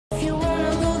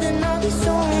be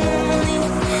so lonely.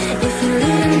 If you're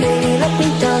leaving, baby, let me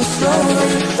down slowly.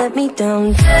 Let me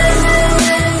down.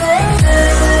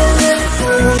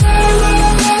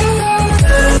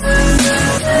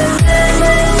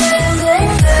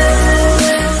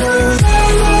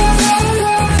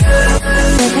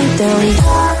 Let me down.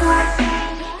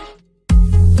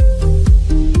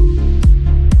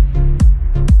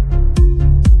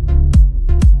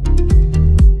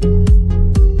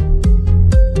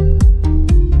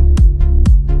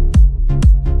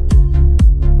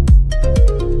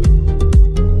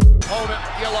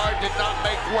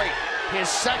 His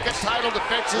second title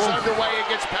defense is underway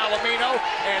against Palomino,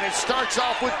 and it starts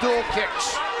off with dual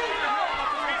kicks.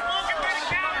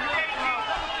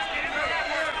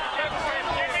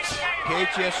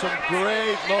 Gaethje has some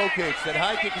great low kicks. That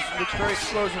high kick looks very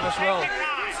explosive as well.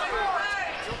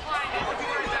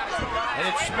 And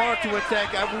it's smart to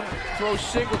attack. I wouldn't throw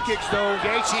single kicks though.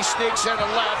 Gaethje sneaks in a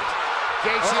left.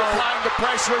 Gaethje applying the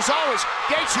pressure as always.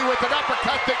 Gaethje with an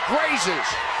uppercut that grazes.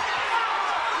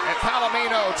 And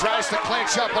Palomino tries to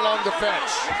clinch up along the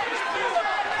fence.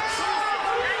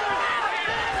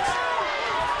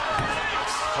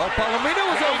 Well, Palomino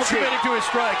was overcommitted to his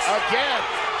strikes. Again.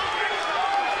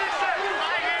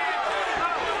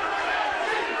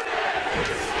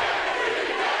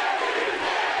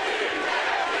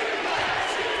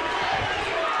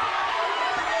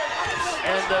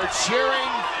 And they're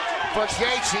cheering for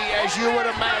Gaethje, as you would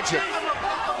imagine.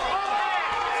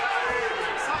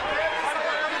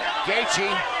 Gaethje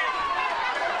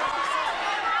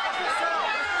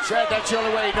said that's the only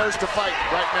way he knows to fight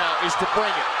right now, is to bring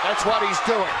it. That's what he's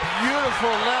doing. Beautiful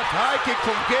left high kick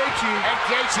from Gaethje. And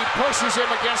Gaethje pushes him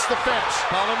against the fence.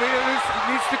 Palomino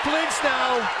needs to clinch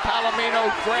now.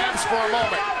 Palomino grabs for a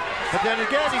moment. But then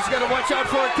again, he's got to watch out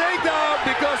for a takedown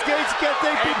because Gaethje can't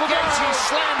take people down. Gaethje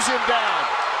slams him down.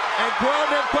 And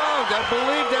ground and pound. I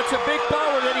believe that's a big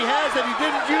power that he has that he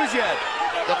didn't use yet.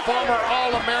 The former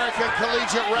All-American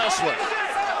collegiate wrestler.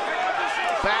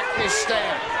 Back his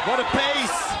stand. What a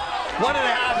pace.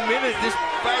 1.5 minutes. This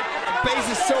pace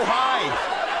is so high.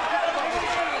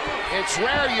 It's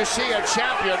rare you see a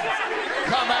champion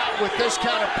come out with this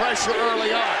kind of pressure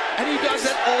early on. And he does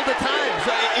that all the time.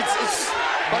 So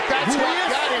but that's what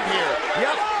got him here.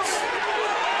 Yep.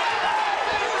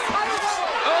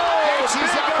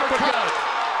 Gaethje's uppercut.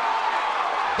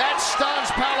 That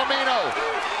stuns Palomino.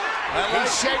 He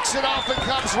shakes it off and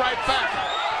comes right back.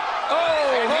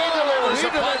 And he delivers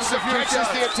a punch that catches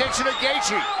the attention of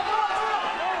Gaethje.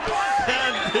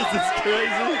 Man, this is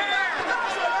crazy.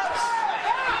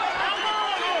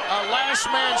 A last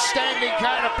man standing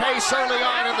kind of pace early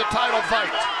on in the title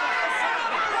fight.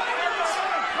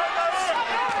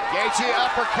 Gaethje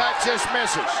uppercut just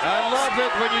misses. I love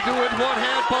it when you do it one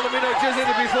hand. Palomino just did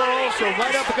it before also.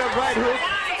 Right uppercut, right hook.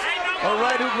 Or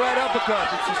right hook, right uppercut.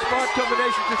 It's a smart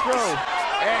combination to throw.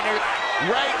 And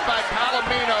right by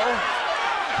Palomino.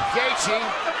 Gaethje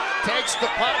takes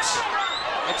the punch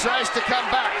and tries to come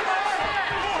back.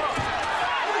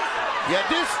 Yeah,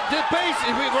 the pace,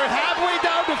 we're halfway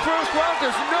down the first round.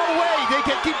 There's no way they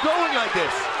can keep going like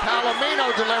this.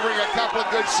 Palomino delivering a couple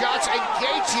of good shots, and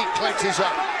Gaethje clinches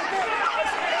up.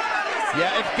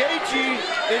 Yeah, if Gaethje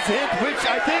is hit, which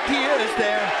I think he is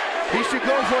there, he should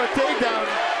go for a takedown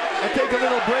and take a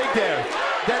little break there.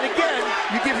 Then again,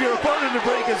 you give your opponent a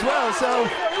break as well, so.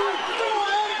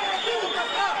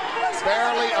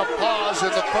 Barely a pause in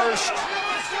the first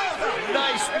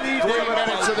nice 3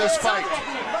 minutes of this fight.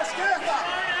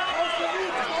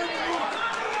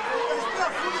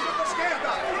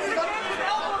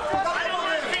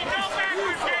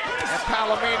 And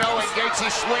Palomino and Gaethje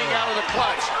swing out of the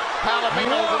clutch.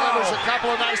 Palomino delivers a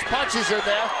couple of nice punches in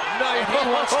there. And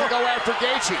he wants to go after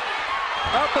Gaethje.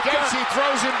 Gaethje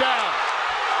throws him down.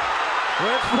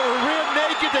 Went for a rear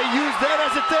naked, they used that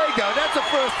as a takedown. That's the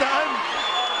first time.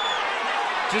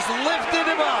 Just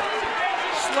lifted him up,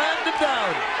 slammed him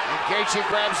down. And Gaethje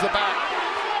grabs the back.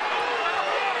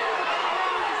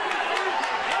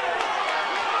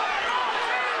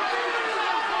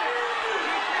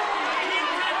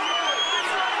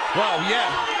 Wow,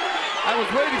 yeah. I was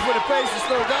waiting for the pace to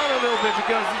slow down a little bit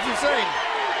because it's insane.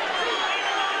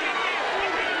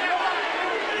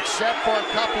 Except for a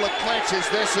couple of clinches,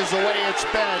 this is the way it's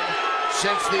been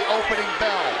since the opening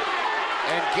bell.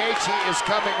 And Gaethje is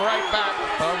coming right back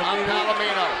on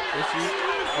Palomino.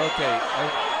 Okay.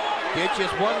 Gaethje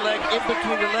has one leg in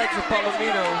between the legs of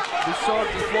Palomino. We saw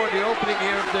it before the opening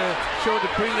here of the show,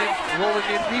 the prelims, rolling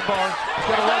in rebar. He's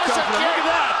got to watch out for that. Look at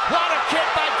that! What a kick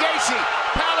by Gaethje!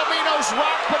 Palomino's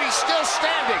rocked, but he's still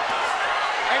standing.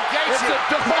 And Gaethje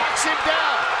knocks him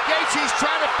down. Gaethje's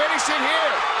trying to finish it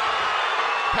here.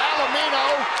 Palomino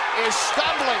is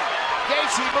stumbling.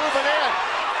 Gaethje moving in.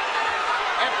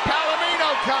 And Palomino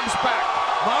comes back.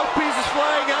 Mouthpiece is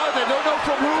flying out. I don't know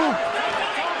from who.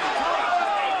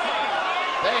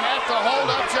 They have to hold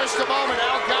up just a moment.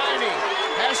 Gaethje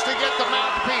has to get the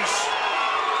mouthpiece.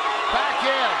 Back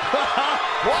in.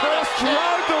 First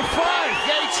round of 5.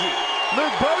 Gaethje.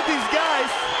 Look, both these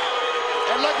guys.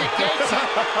 And look at Gaethje.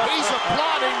 He's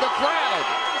applauding the crowd.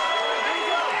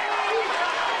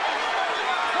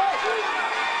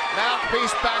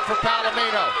 Mouthpiece back for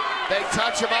Palomino. They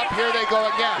touch him up. Here they go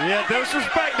again. Yeah, there's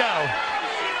respect now.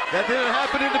 That didn't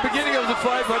happen in the beginning of the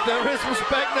fight, but there is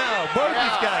respect now. Both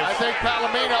these guys. I think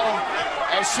Palomino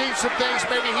has seen some things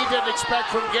maybe he didn't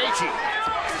expect from Gaethje.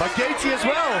 But Gaethje as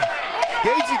well.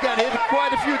 Gaethje got hit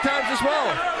quite a few times as well.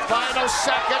 Final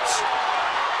seconds.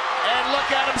 And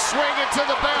look at him swing into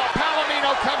the bell.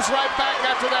 Palomino comes right back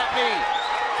after that knee.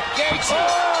 Gaethje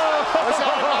was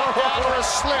that a knockdown or a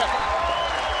slip?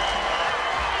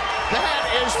 That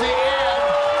is the end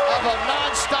of a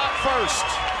non-stop first.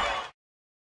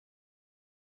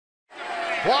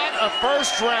 What a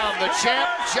first round. The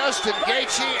champ, Justin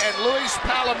Gaethje, and Luis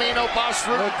Palomino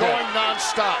Basrut going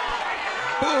non-stop.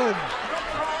 Boom.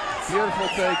 Beautiful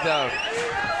takedown.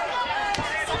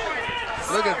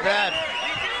 Look at that.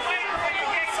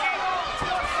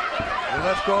 The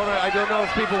left corner, I don't know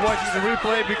if people watching the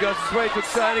replay because it's way too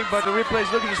exciting, but the replay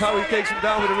is looking at how he takes him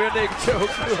down with a rear naked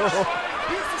choke.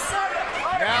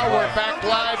 Now we're back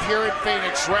live here in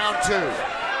Phoenix, round 2.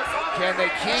 Can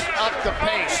they keep up the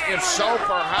pace? If so,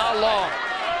 for how long?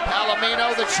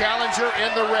 Palomino, the challenger,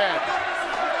 in the red.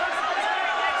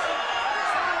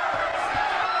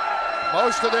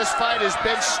 Most of this fight has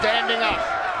been standing up.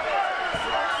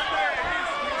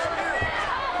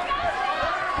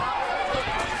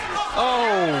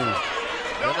 Oh,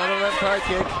 another left high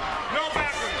kick.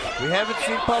 We haven't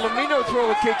seen Palomino throw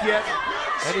a kick yet,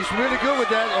 and he's really good with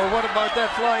that. Or what about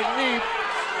that flying knee?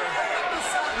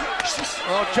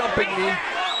 Oh, jumping knee.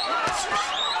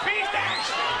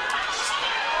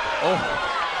 Oh.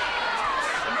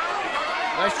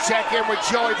 Let's check in with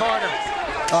Joey Varner.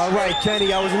 All right,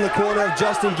 Kenny, I was in the corner of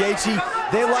Justin Gaethje.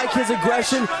 They like his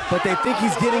aggression, but they think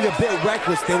he's getting a bit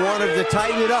reckless. They want him to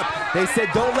tighten it up. They said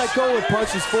don't let go with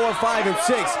punches 4, 5, and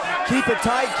 6. Keep it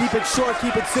tight, keep it short,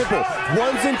 keep it simple.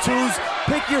 1s and 2s,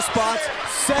 pick your spots,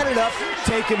 set it up,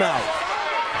 take him out.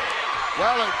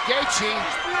 Well, and Gaethje,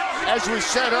 as we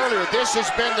said earlier, this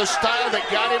has been the style that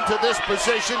got him to this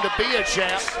position to be a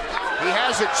champ. He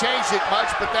hasn't changed it much,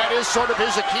 but that is sort of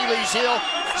his Achilles heel.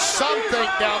 Some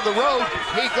think down the road,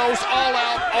 he goes all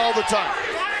out all the time.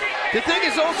 The thing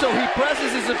is also, he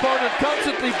presses his opponent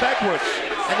constantly backwards.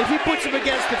 And if he puts him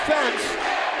against the fence,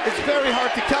 it's very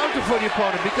hard to counter for the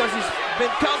opponent because he's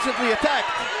been constantly attacked.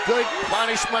 Good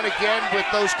punishment again with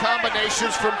those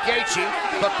combinations from Gaethje,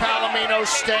 but Palomino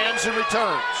stands and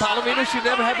returns. Palomino should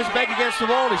never have his back against the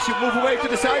wall. He should move away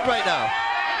to the side right now.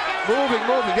 Moving.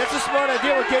 That's a smart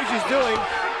idea what Gaethje's doing.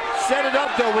 Set it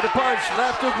up though with a punch.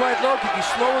 Left hook, right low kick. He's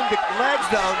slowing the legs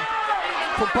down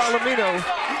from Palomino.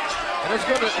 And it's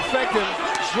going to affect him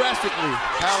drastically.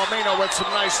 Palomino with some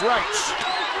nice rights.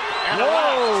 And a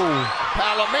left.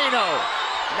 Palomino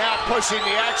now pushing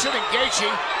the action, and Gaethje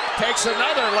takes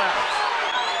another left.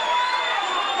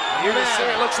 You can see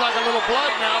it looks like a little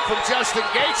blood now from Justin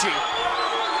Gaethje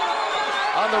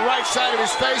on the right side of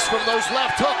his face from those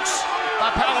left hooks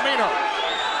by Palomino.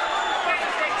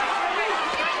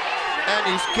 And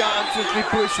he's constantly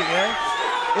pushing, eh?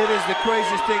 It is the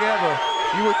craziest thing ever.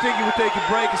 You would think he would take a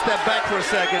break and step back for a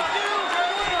second.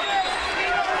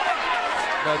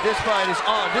 Now this fight is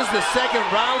on. This is the second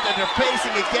round and they're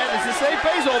pacing again. It's the same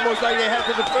pace almost like they had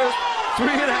in the first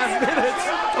 3.5 minutes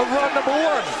of round number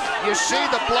 1. You see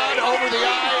the blood over the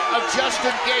eye of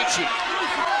Justin Gaethje.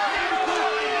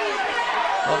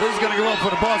 Well, this is going to go up for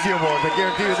the Bosnia Award, I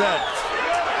guarantee you that.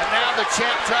 And now the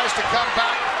champ tries to come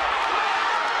back.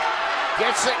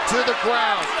 Gets it to the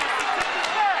ground.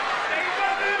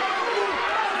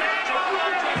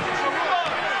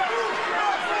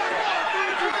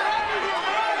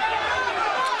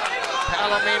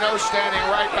 Palomino standing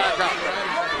right back up.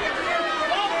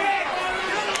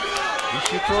 He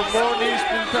should throw more knees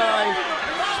to Figh.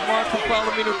 Smart for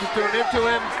Palomino to turn into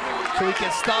him so he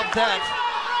can stop that.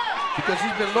 Because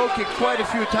he's been low kicked quite a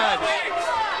few times.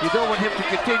 You don't want him to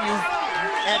continue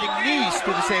adding knees to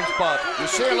the same spot. You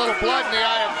see a little blood in the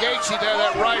eye of Gaethje there,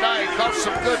 that right eye. He caught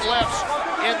some good lefts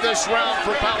in this round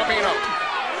for Palomino.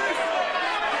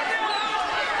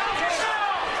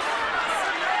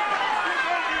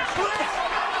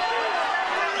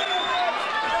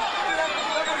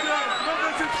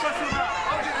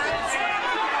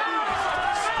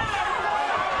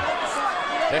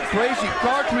 That crazy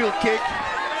cartwheel kick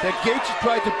that Gaethje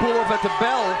tried to pull off at the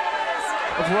bell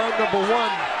of round number 1.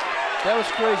 That was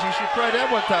crazy. You should try that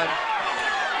one time.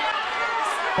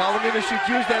 Palomino should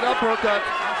use that uppercut.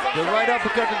 The right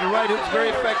uppercut and the right hook is very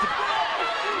effective.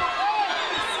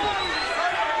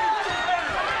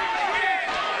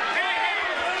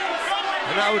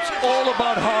 And now it's all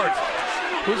about heart.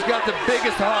 Who's got the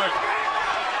biggest heart?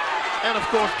 And of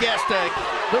course, Gaethje.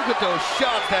 Look at those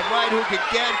shots. That right hook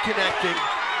again connecting.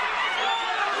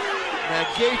 Now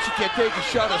Gaethje can take a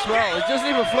shot as well. It doesn't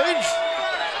even flinch.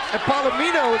 And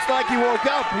Palomino, it's like he woke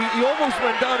up. He almost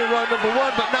went down in round number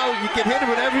 1, but now you can hit him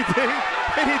with everything,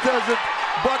 and he doesn't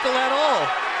buckle at all.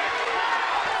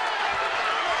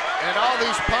 And all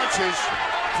these punches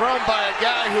thrown by a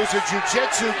guy who's a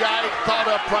jiu-jitsu guy, thought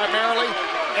of primarily,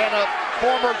 and a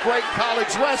former great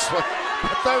college wrestler.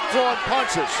 But they're throwing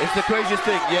punches. It's the craziest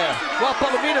thing, yeah. Well,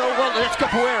 Palomino, well, that's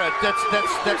capoeira. That's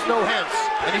no hands,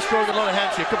 and he's throwing a lot of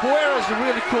hands here. Capoeira is a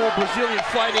really cool Brazilian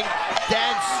fighting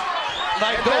dance.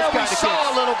 Like and there we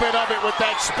saw a little bit of it with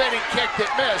that spinning kick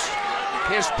that missed.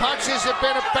 His punches have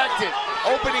been effective,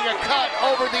 opening a cut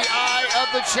over the eye of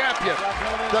the champion.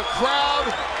 The crowd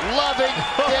loving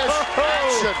this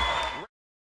action.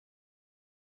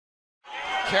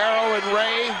 Carol and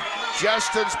Ray,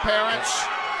 Justin's parents,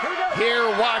 here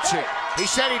watching. He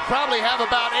said he'd probably have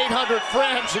about 800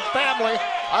 friends and family.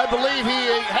 I believe he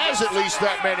has at least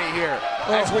that many here.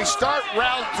 As we start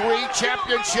round 3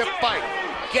 championship fight.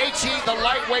 Gaethje, the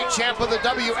lightweight champ of the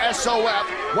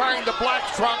WSOF, wearing the black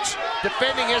trunks,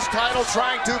 defending his title,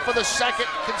 trying to for the 2nd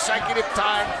consecutive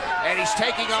time, and he's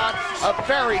taking on a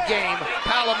very game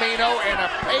Palomino and a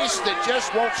pace that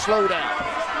just won't slow down.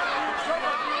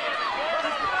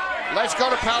 Let's go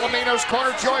to Palomino's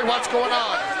corner. Joey, what's going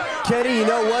on? Kenny, you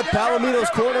know what? Palomino's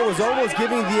corner was almost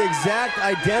giving the exact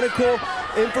identical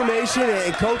information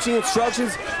and coaching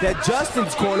instructions that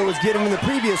Justin's corner was giving in the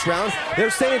previous round.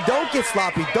 They're saying don't get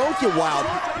sloppy, don't get wild,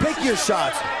 pick your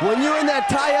shots. When you're in that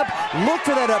tie-up, look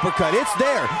for that uppercut. It's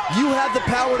there. You have the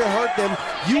power to hurt them.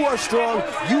 You are strong.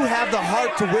 You have the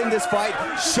heart to win this fight.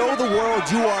 Show the world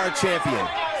you are a champion.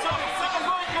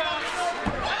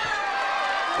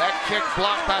 That kick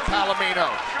blocked by Palomino.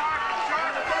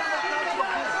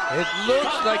 It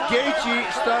looks like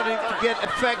Gaethje starting to get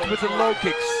effect with the low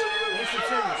kicks.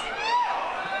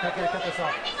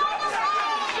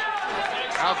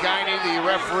 Now Gaethje, the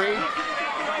referee,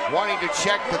 wanting to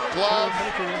check the glove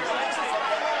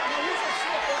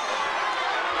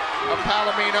of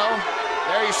Palomino.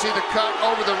 There you see the cut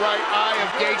over the right eye of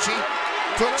Gaethje.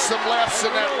 Took some lefts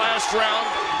in that last round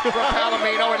from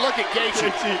Palomino. And look at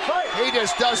Gaethje. He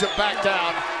just doesn't back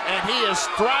down. And he is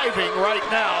thriving right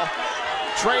now.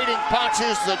 Trading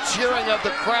punches, the cheering of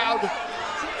the crowd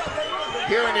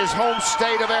here in his home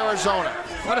state of Arizona.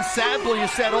 What a sample you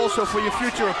set also for your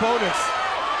future opponents.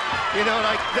 You know,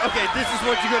 like, okay, this is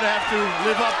what you're going to have to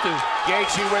live up to.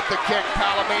 Gaethje with the kick.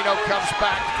 Palomino comes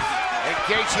back. And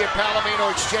Gaethje and Palomino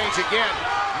exchange again.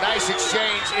 Nice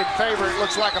exchange in favor. It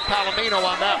looks like a Palomino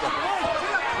on that one.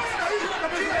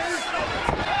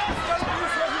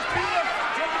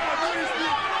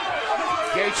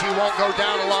 Gaethje won't go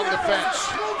down along the fence.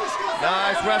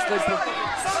 Nice wrestling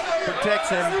protects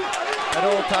him at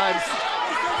all times.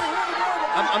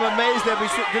 I'm amazed that we're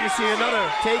going to see another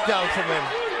takedown from him.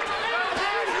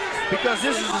 Because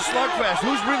this is a slugfest.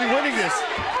 Who's really winning this?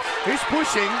 He's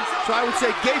pushing, so I would say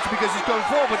Gaethje because he's going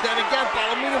forward. But then again,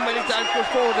 Palomino many times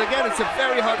goes forward. Again, it's a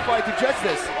very hard fight to judge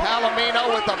this.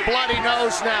 Palomino with a bloody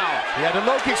nose now. Yeah, the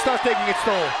low kick starts taking its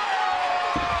toll.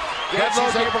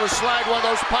 Gaethje's able to slide one of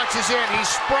those punches in. He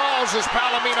sprawls as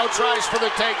Palomino tries for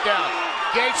the takedown.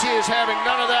 Gaethje is having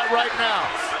none of that right now.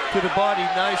 To the body,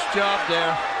 nice job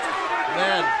there.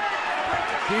 Man,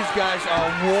 these guys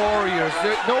are warriors.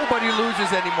 Nobody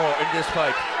loses anymore in this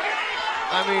fight.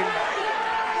 I mean,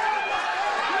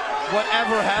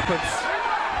 whatever happens,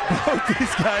 both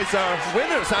these guys are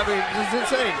winners. I mean, this is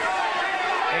insane.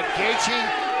 And Gaethje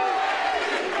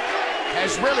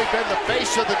has really been the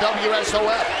face of the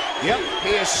WSOF. Yep.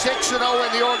 He is 6-0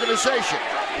 in the organization.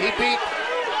 He beat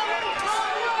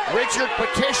Richard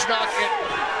Petishnock in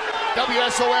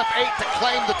WSOF 8 to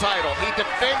claim the title. He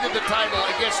defended the title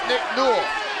against Nick Newell.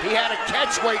 He had a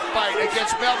catchweight fight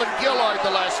against Melvin Gillard the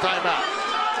last time out.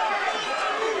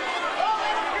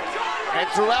 And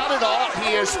throughout it all,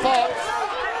 he has fought,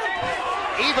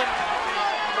 even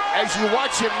as you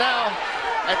watch him now,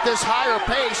 at this higher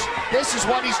pace, this is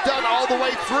what he's done all the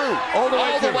way through. All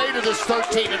the way to this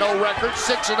 13-0 record,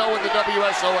 6-0 in the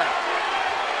WSOF.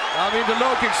 I mean, the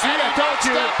low kick. And he knocks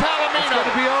down Palomino. It's going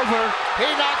to be over. He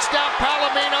knocks down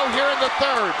Palomino here in the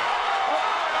third.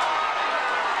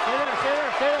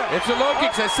 It's a low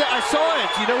kick. I saw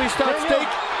it. You know, he starts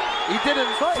he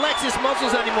didn't flex his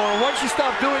muscles anymore. Once you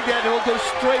stop doing that, he'll go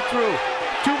straight through.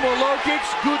 2 more low kicks,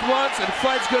 good ones, and the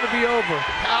fight's going to be over.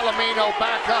 Palomino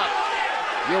back up.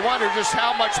 You wonder just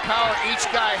how much power each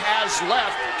guy has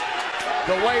left.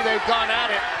 The way they've gone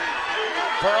at it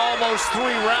for almost 3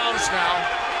 rounds now.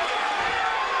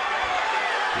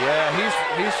 Yeah, he's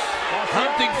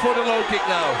hunting for the low kick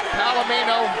now.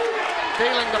 Palomino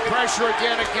feeling the pressure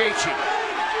again at Gaethje.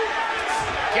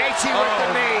 Gaethje with the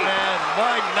knee. Man,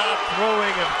 why not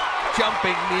throwing a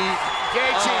jumping knee?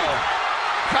 Gaethje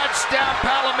cuts down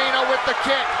Palomino with the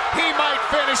kick. He might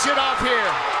finish it off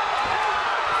here.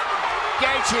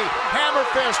 Gaethje, hammer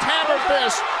fist, hammer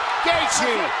fist.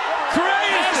 Gaethje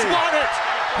has won it.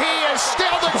 He is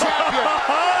still the champion.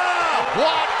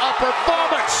 What a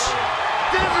performance.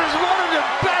 This is one of the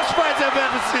best fights I've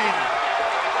ever seen.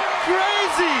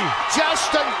 Crazy.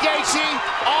 Justin Gaethje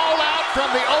all out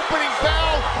from the opening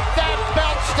bell. That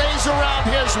belt stays around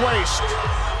his waist.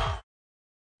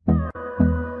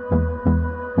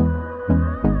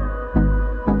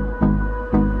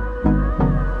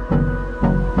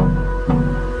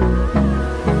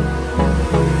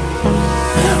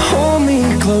 Hold me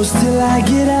close till I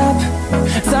get up.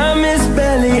 Time is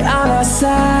barely on our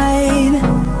side.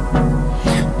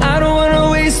 I don't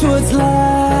wanna waste what's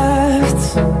left.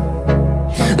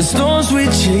 The storms we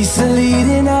chase are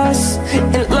leading us,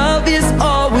 and love is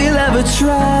all we'll ever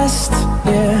trust.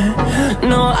 Yeah,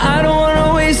 no, I don't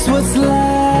wanna waste what's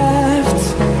left.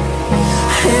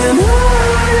 And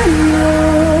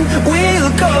on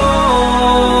we'll go,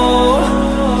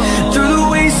 through the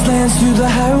wastelands, through the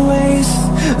highways,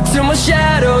 till my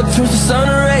shadow turns to sun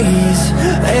rays.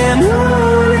 And